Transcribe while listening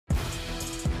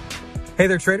Hey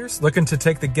there, traders. Looking to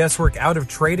take the guesswork out of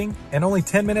trading in only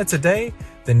 10 minutes a day?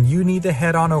 Then you need to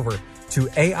head on over to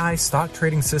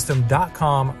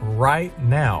AIStockTradingSystem.com right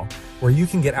now, where you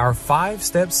can get our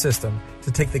 5-step system to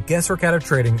take the guesswork out of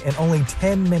trading in only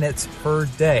 10 minutes per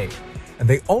day. And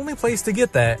the only place to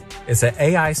get that is at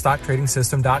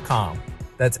AIStockTradingSystem.com.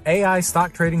 That's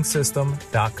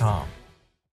AIStockTradingSystem.com.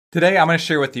 Today, I'm going to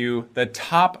share with you the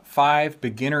top 5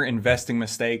 beginner investing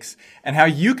mistakes and how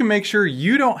you can make sure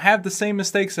you don't have the same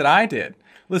mistakes that I did.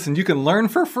 Listen, you can learn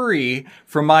for free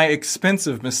from my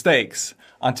expensive mistakes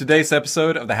on today's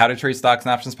episode of the How to Trade Stocks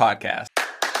and Options podcast.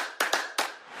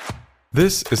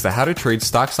 This is the How to Trade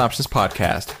Stocks and Options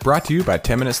podcast, brought to you by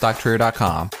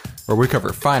 10MinuteStockTrader.com, where we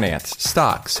cover finance,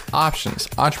 stocks, options,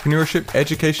 entrepreneurship,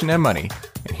 education, and money.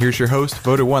 And here's your host,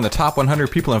 voted one of the top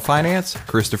 100 people in finance,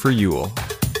 Christopher Uhl.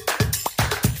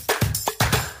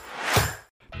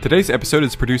 Today's episode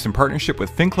is produced in partnership with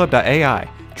FinClub.ai.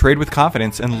 Trade with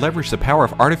confidence and leverage the power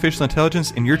of artificial intelligence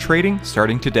in your trading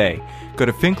starting today. Go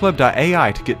to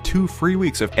FinClub.ai to get 2 free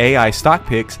weeks of AI stock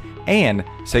picks and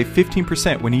save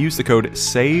 15% when you use the code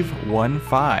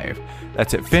SAVE15.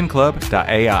 That's at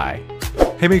FinClub.ai.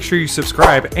 Hey, make sure you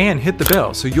subscribe and hit the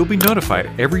bell so you'll be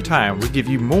notified every time we give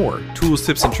you more tools,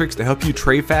 tips, and tricks to help you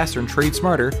trade faster and trade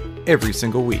smarter every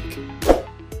single week.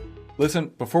 Listen,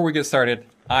 before we get started,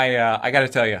 I got to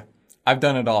tell you, I've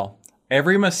done it all.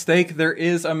 Every mistake there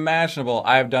is imaginable,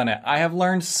 I've done it. I have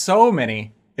learned so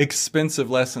many expensive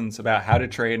lessons about how to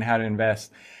trade and how to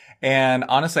invest. And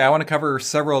honestly, I want to cover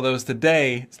several of those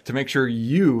today to make sure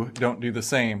you don't do the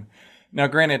same. Now,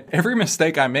 granted, every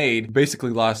mistake I made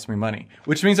basically lost me money,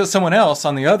 which means that someone else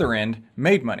on the other end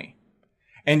made money.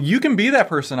 And you can be that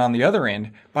person on the other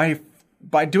end by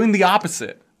doing the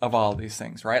opposite of all of these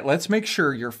things, right? Let's make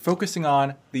sure you're focusing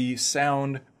on the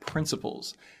sound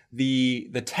principles, the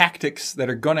tactics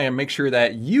that are going to make sure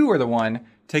that you are the one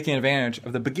taking advantage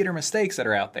of the beginner mistakes that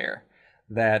are out there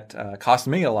that cost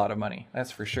me a lot of money, that's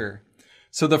for sure.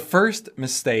 So the first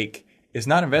mistake is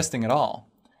not investing at all.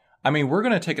 I mean, we're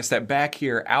going to take a step back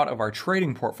here out of our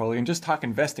trading portfolio and just talk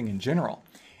investing in general.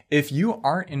 If you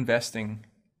aren't investing,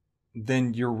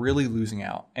 then you're really losing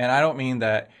out. And I don't mean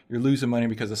that you're losing money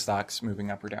because the stock's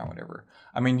moving up or down, whatever.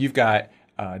 I mean, you've got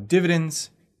dividends,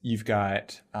 you've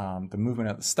got the movement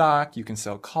of the stock, you can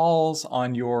sell calls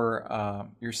on your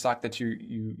stock that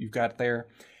you've got there.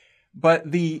 But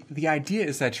the idea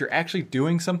is that you're actually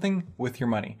doing something with your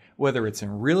money, whether it's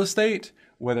in real estate,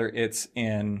 whether it's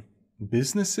in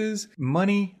businesses.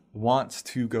 Money wants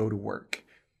to go to work.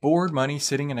 Board money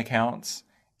sitting in accounts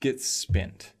gets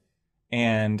spent.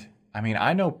 And I mean,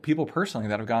 I know people personally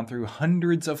that have gone through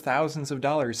hundreds of thousands of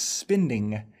dollars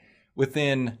spending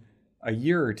within a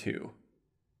year or two.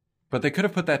 But they could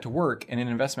have put that to work in an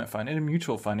investment fund, in a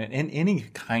mutual fund, in any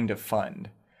kind of fund.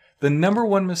 The number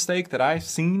one mistake that I've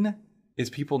seen is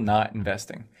people not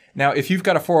investing. Now, if you've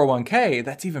got a 401k,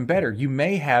 that's even better. You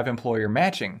may have employer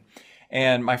matching.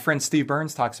 And my friend Steve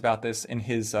Burns talks about this in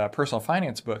his personal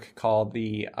finance book called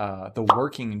The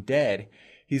Working Dead.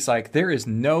 He's like, there is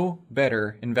no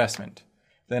better investment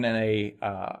than an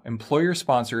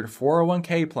employer-sponsored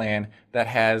 401k plan that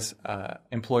has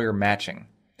employer matching.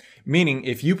 Meaning,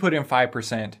 if you put in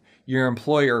 5%, your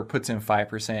employer puts in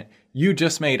 5%, you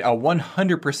just made a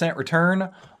 100% return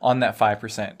on that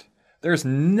 5%. There's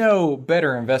no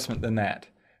better investment than that.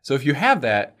 So if you have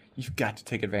that, you've got to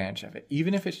take advantage of it,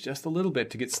 even if it's just a little bit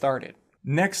to get started.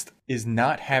 Next is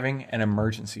not having an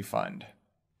emergency fund.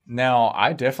 Now,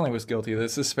 I definitely was guilty of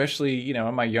this, especially,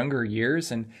 in my younger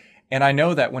years. And I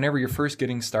know that whenever you're first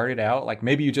getting started out, like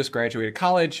maybe you just graduated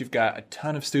college, you've got a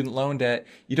ton of student loan debt,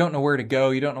 you don't know where to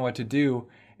go, you don't know what to do,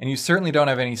 and you certainly don't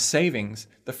have any savings.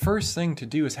 The first thing to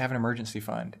do is have an emergency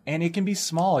fund. And it can be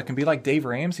small. It can be like Dave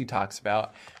Ramsey talks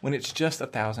about when it's just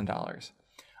 $1,000.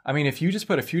 I mean, if you just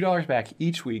put a few dollars back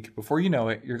each week, before you know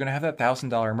it, you're going to have that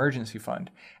 $1,000 emergency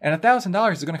fund. And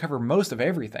 $1,000 is going to cover most of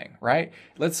everything, right?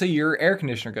 Let's say your air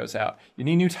conditioner goes out. You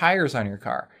need new tires on your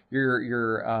car.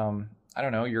 Your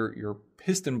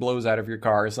piston blows out of your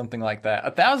car or something like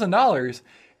that. $1,000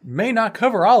 may not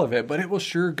cover all of it, but it will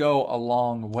sure go a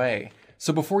long way.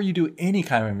 So before you do any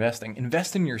kind of investing,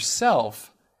 invest in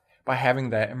yourself by having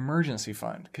that emergency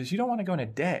fund, because you don't want to go into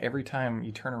debt every time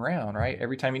you turn around, right?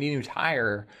 Every time you need a new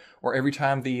tire, or every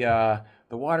time the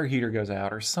water heater goes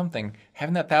out or something.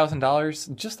 Having that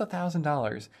 $1,000, just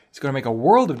 $1,000, is going to make a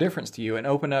world of difference to you and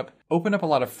open up a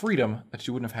lot of freedom that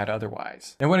you wouldn't have had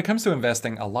otherwise. And when it comes to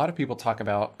investing, a lot of people talk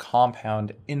about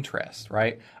compound interest,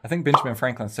 right? I think Benjamin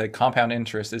Franklin said compound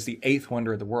interest is the 8th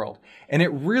wonder of the world. And it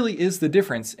really is the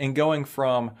difference in going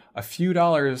from a few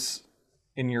dollars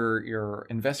in your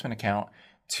investment account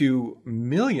to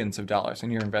millions of dollars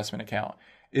in your investment account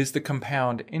is the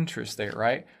compound interest there,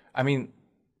 right? I mean,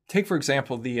 take, for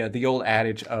example, the old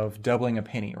adage of doubling a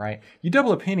penny, right? You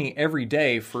double a penny every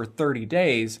day for 30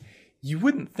 days, you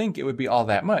wouldn't think it would be all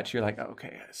that much. You're like,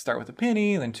 okay, start with a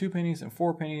penny, then 2 pennies, then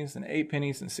 4 pennies, then 8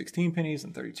 pennies, then 16 pennies,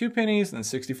 then 32 pennies, then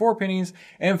 64 pennies,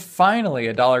 and finally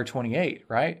 $1.28,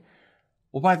 right?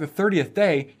 Well, by the 30th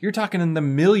day, you're talking in the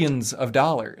millions of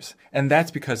dollars. And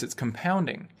that's because it's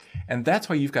compounding. And that's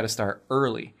why you've got to start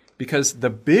early, because the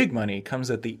big money comes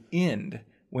at the end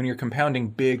when you're compounding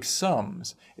big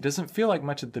sums. It doesn't feel like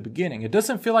much at the beginning. It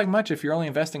doesn't feel like much if you're only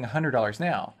investing $100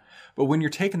 now. But when you're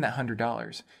taking that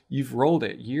 $100, you've rolled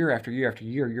it year after year after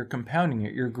year, you're compounding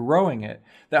it, you're growing it.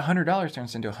 That $100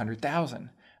 turns into $100,000.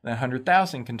 That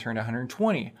 $100,000 can turn to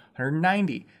 120,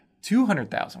 190,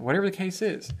 200,000, whatever the case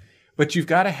is. But you've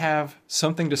got to have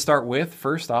something to start with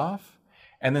first off.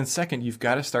 And then second, you've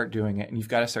got to start doing it, and you've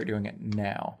got to start doing it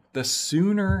now. The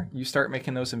sooner you start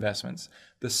making those investments,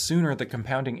 the sooner the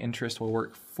compounding interest will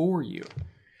work for you.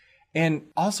 And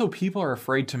also, people are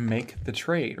afraid to make the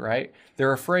trade, right?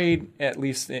 They're afraid, at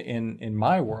least in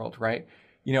my world, right?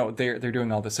 You know, they're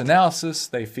doing all this analysis.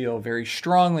 They feel very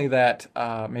strongly that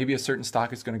maybe a certain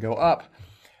stock is going to go up.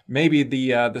 Maybe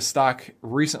the stock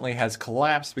recently has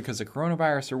collapsed because of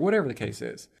coronavirus or whatever the case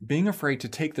is. Being afraid to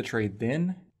take the trade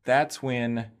then, that's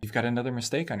when you've got another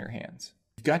mistake on your hands.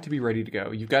 You've got to be ready to go.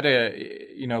 You've got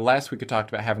to, you know, last week we talked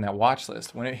about having that watch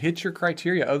list. When it hits your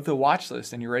criteria of the watch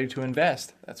list and you're ready to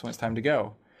invest, that's when it's time to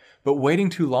go. But waiting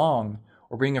too long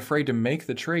or being afraid to make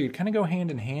the trade kind of go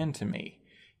hand in hand to me.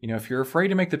 You know, if you're afraid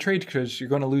to make the trade because you're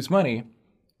going to lose money,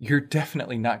 you're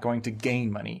definitely not going to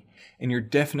gain money. And you're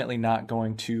definitely not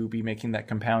going to be making that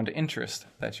compound interest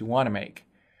that you want to make.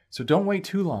 So don't wait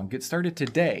too long. Get started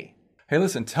today. Hey,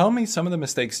 listen, tell me some of the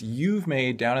mistakes you've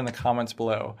made down in the comments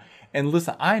below. And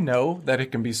listen, I know that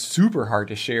it can be super hard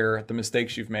to share the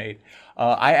mistakes you've made.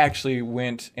 I actually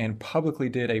went and publicly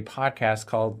did a podcast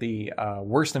called the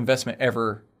Worst Investment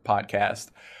Ever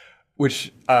podcast,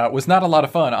 which was not a lot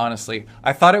of fun, honestly.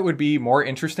 I thought it would be more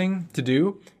interesting to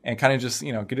do and kind of just,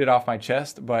 you know, get it off my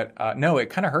chest. But no, it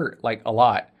kind of hurt like a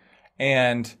lot.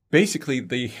 And basically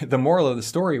the moral of the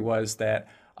story was that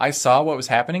I saw what was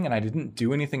happening and I didn't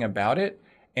do anything about it.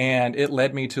 And it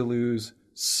led me to lose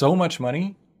so much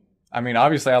money. I mean,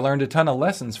 obviously I learned a ton of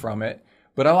lessons from it,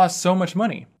 but I lost so much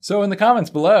money. So in the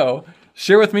comments below,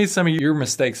 share with me some of your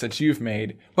mistakes that you've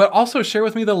made, but also share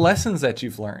with me the lessons that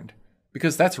you've learned,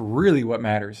 because that's really what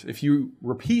matters. If you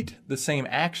repeat the same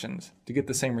actions to get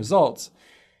the same results,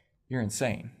 you're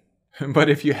insane. But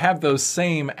if you have those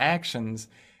same actions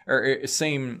or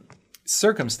same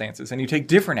circumstances and you take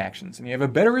different actions and you have a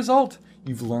better result,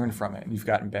 you've learned from it and you've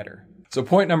gotten better. So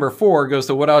point number 4 goes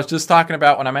to what I was just talking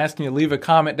about when I'm asking you to leave a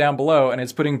comment down below, and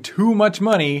it's putting too much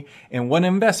money in one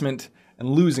investment and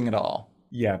losing it all.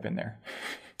 Yeah, I've been there.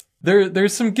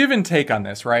 There's some give and take on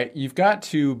this, right? You've got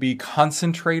to be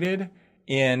concentrated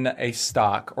in a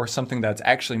stock or something that's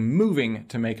actually moving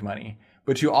to make money.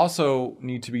 But you also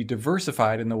need to be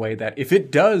diversified in the way that if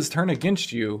it does turn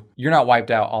against you, you're not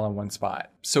wiped out all in one spot.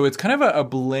 So it's kind of a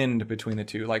blend between the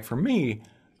two. Like for me,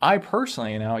 I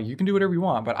personally, now you can do whatever you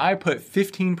want, but I put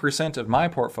 15% of my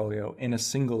portfolio in a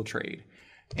single trade.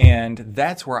 And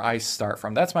that's where I start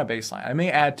from. That's my baseline. I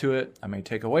may add to it, I may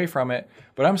take away from it,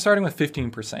 but I'm starting with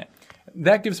 15%.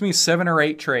 That gives me 7 or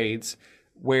 8 trades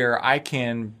where I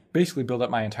can basically build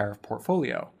up my entire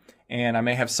portfolio. And I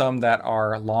may have some that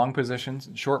are long positions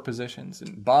and short positions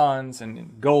and bonds and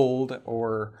in gold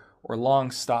or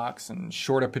long stocks and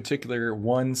short a particular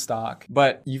one stock.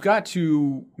 But you've got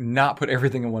to not put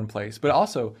everything in one place, but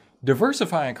also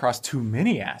diversifying across too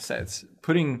many assets.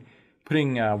 Putting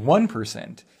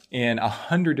 1% in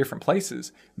 100 different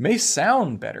places may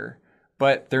sound better,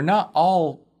 but they're not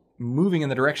all moving in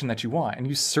the direction that you want. And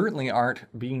you certainly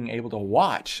aren't being able to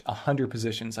watch 100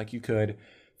 positions like you could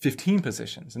 15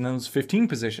 positions. And those 15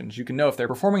 positions, you can know if they're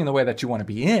performing in the way that you want to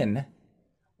be in,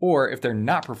 or if they're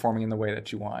not performing in the way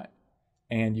that you want.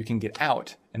 And you can get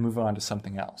out and move on to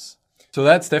something else. So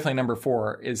that's definitely number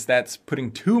 4, is that's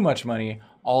putting too much money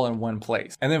all in one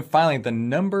place. And then finally, the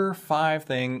number 5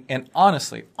 thing, and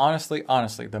honestly,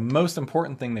 the most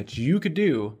important thing that you could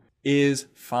do is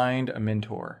find a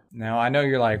mentor. Now, I know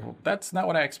you're like, well, that's not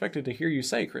what I expected to hear you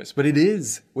say, Chris, but it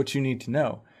is what you need to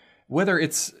know. Whether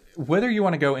you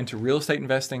want to go into real estate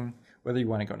investing, whether you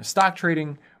want to go into stock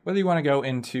trading, whether you want to go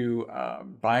into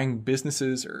buying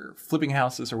businesses or flipping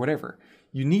houses or whatever,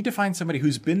 you need to find somebody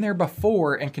who's been there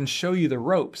before and can show you the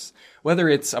ropes. Whether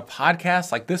it's a podcast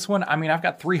like this one, I mean, I've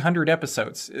got 300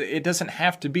 episodes. It doesn't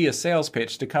have to be a sales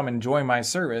pitch to come and join my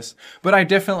service, but I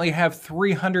definitely have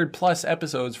 300 plus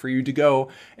episodes for you to go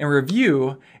and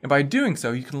review. And by doing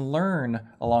so, you can learn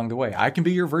along the way. I can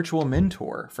be your virtual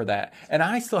mentor for that. And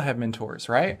I still have mentors,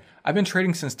 right? I've been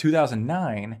trading since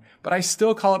 2009, but I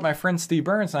still call up my friend Steve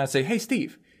Burns and I say, hey,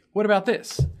 Steve, what about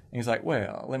this? And he's like,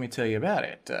 well, let me tell you about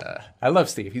it. I love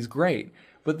Steve. He's great.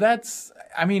 But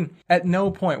at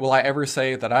no point will I ever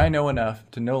say that I know enough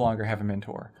to no longer have a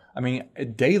mentor. I mean,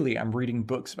 daily I'm reading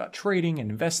books about trading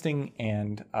and investing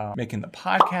and making the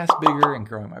podcast bigger and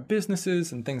growing my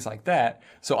businesses and things like that.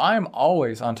 So I'm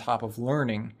always on top of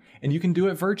learning. And you can do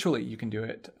it virtually. You can do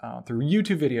it through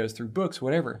YouTube videos, through books,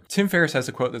 whatever. Tim Ferriss has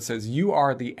a quote that says, you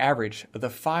are the average of the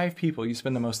 5 people you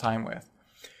spend the most time with.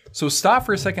 So stop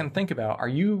for a second and think about, are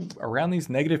you around these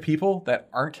negative people that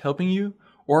aren't helping you?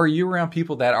 Or are you around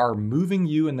people that are moving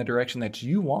you in the direction that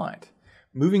you want?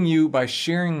 Moving you by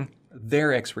sharing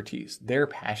their expertise, their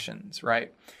passions,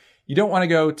 right? You don't want to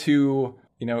go to,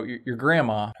 your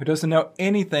grandma who doesn't know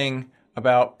anything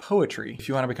about poetry if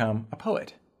you want to become a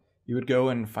poet. You would go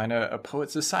and find a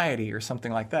poet society or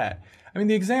something like that. I mean,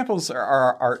 the examples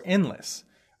are endless.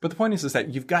 But the point is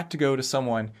that you've got to go to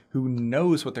someone who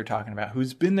knows what they're talking about,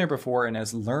 who's been there before and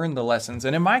has learned the lessons.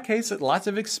 And in my case, lots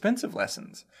of expensive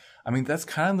lessons. I mean, that's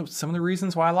kind of some of the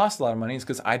reasons why I lost a lot of money is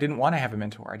because I didn't want to have a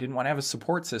mentor. I didn't want to have a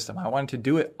support system. I wanted to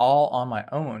do it all on my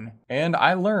own. And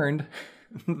I learned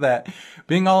that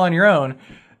being all on your own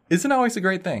isn't always a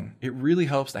great thing. It really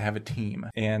helps to have a team.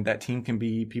 And that team can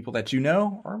be people that you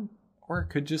know, or it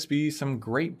could just be some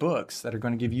great books that are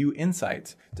going to give you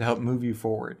insights to help move you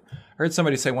forward. I heard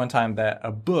somebody say one time that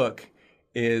a book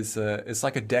is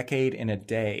like a decade in a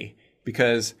day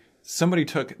because somebody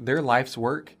took their life's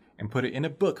work and put it in a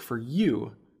book for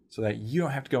you so that you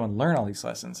don't have to go and learn all these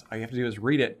lessons. All you have to do is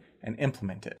read it and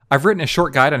implement it. I've written a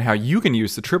short guide on how you can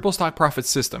use the Triple Stock Profit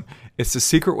System. It's the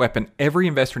secret weapon every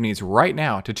investor needs right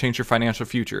now to change your financial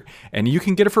future. And you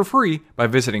can get it for free by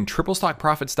visiting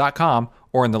TripleStockProfits.com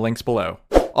or in the links below.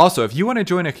 Also, if you want to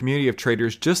join a community of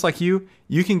traders just like you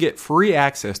can get free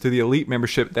access to the Elite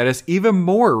membership that has even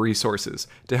more resources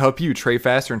to help you trade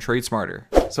faster and trade smarter.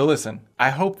 So listen, I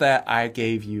hope that I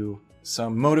gave you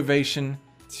some motivation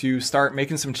to start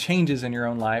making some changes in your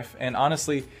own life. And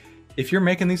honestly, if you're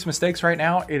making these mistakes right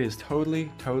now, it is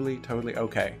totally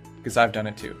okay, because I've done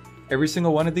it too. Every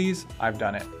single one of these, I've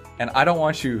done it. And I don't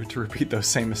want you to repeat those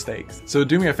same mistakes. So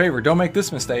do me a favor, don't make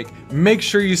this mistake. Make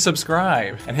sure you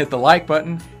subscribe and hit the like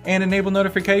button and enable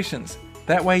notifications.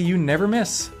 That way you never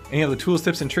miss any of the tools,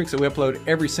 tips, and tricks that we upload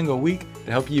every single week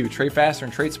to help you trade faster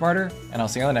and trade smarter. And I'll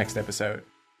see you on the next episode.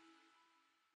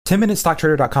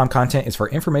 10MinuteStockTrader.com content is for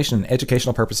information and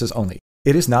educational purposes only.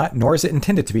 It is not, nor is it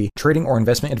intended to be, trading or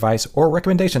investment advice or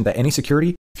recommendation that any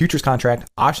security, futures contract,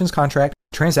 options contract,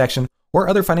 transaction, or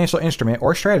other financial instrument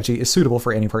or strategy is suitable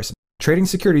for any person. Trading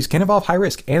securities can involve high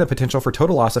risk and the potential for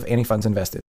total loss of any funds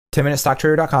invested.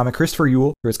 10MinuteStockTrader.com and Christopher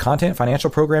Uhl, through its content, financial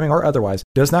programming, or otherwise,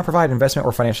 does not provide investment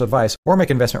or financial advice or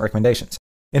make investment recommendations.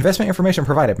 Investment information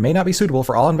provided may not be suitable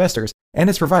for all investors and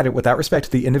is provided without respect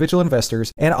to the individual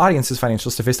investors and audience's financial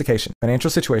sophistication,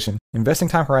 financial situation, investing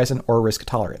time horizon, or risk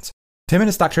tolerance.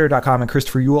 10MinuteStockTrader.com and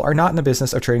Christopher Uhl are not in the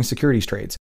business of trading securities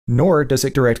trades, nor does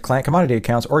it direct client commodity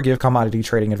accounts or give commodity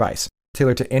trading advice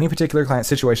tailored to any particular client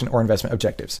situation or investment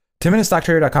objectives.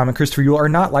 10MinuteStockTrader.com and Christopher Uhl are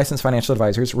not licensed financial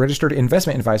advisors, registered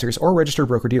investment advisors, or registered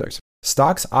broker-dealers.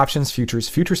 Stocks, options,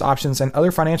 futures options, and other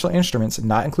financial instruments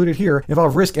not included here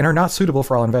involve risk and are not suitable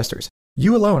for all investors.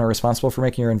 You alone are responsible for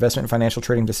making your investment and financial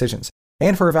trading decisions,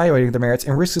 and for evaluating the merits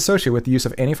and risks associated with the use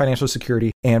of any financial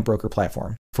security and broker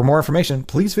platform. For more information,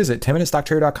 please visit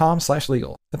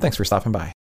 10MinuteStockTrader.com/legal. And thanks for stopping by.